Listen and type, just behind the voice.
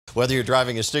Whether you're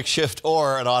driving a stick shift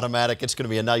or an automatic, it's going to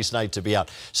be a nice night to be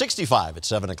out. 65 at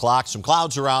 7 o'clock. Some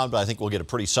clouds around, but I think we'll get a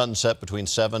pretty sunset between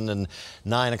 7 and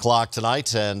 9 o'clock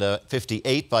tonight, and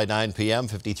 58 by 9 p.m.,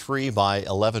 53 by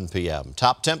 11 p.m.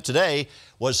 Top temp today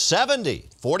was 70.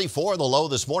 44 the low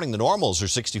this morning. The normals are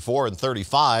 64 and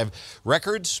 35.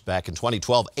 Records back in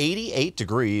 2012, 88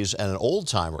 degrees, and an old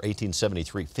timer,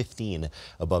 1873, 15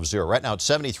 above zero. Right now it's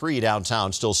 73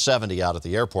 downtown, still 70 out at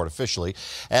the airport officially.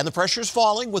 And the pressure's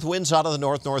falling with winds out of the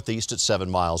north-northeast at 7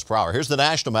 miles per hour. Here's the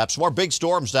national map. Some more big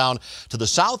storms down to the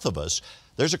south of us.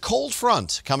 There's a cold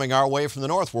front coming our way from the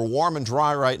north. We're warm and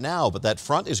dry right now, but that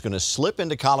front is going to slip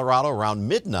into Colorado around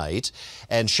midnight,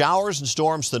 and showers and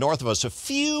storms to the north of us. A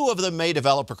few of them may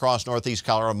develop across northeast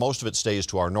Colorado. Most of it stays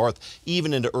to our north,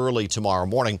 even into early tomorrow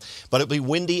morning. But it'll be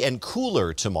windy and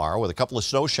cooler tomorrow with a couple of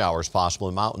snow showers possible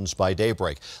in the mountains by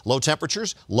daybreak. Low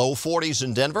temperatures, low 40s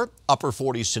in Denver, upper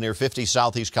 40s to near 50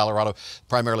 southeast Colorado,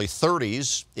 primarily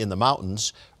 30s in the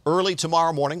mountains. Early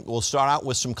tomorrow morning, we'll start out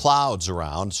with some clouds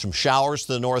around, some showers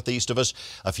to the northeast of us,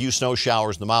 a few snow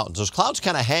showers in the mountains. Those clouds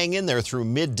kind of hang in there through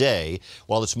midday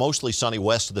while it's mostly sunny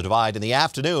west of the divide. In the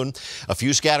afternoon, a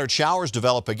few scattered showers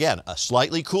develop again. A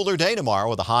slightly cooler day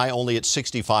tomorrow with a high only at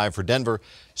 65 for Denver,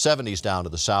 70s down to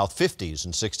the south, 50s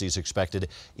and 60s expected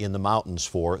in the mountains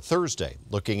for Thursday.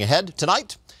 Looking ahead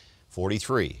tonight,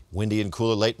 43. Windy and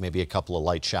cooler late, maybe a couple of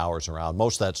light showers around.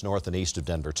 Most of that's north and east of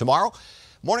Denver. Tomorrow,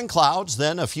 morning clouds,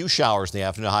 then a few showers in the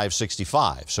afternoon, high of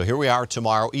 65. So here we are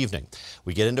tomorrow evening.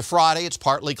 We get into Friday, it's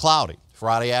partly cloudy.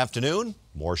 Friday afternoon,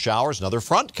 more showers, another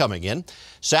front coming in.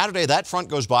 Saturday, that front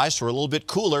goes by, so we're a little bit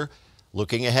cooler.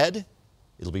 Looking ahead,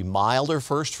 it'll be milder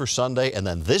first for Sunday, and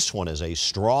then this one is a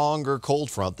stronger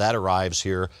cold front that arrives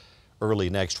here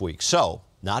early next week. So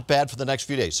not bad for the next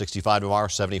few days. 65 tomorrow,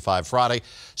 75 Friday,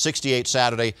 68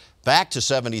 Saturday, back to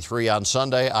 73 on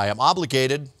Sunday. I am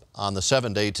obligated on the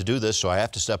 7-day to do this, so I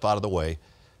have to step out of the way.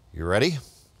 You ready?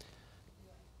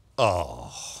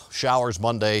 Oh, showers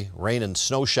Monday, rain and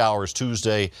snow showers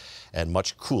Tuesday, and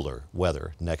much cooler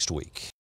weather next week.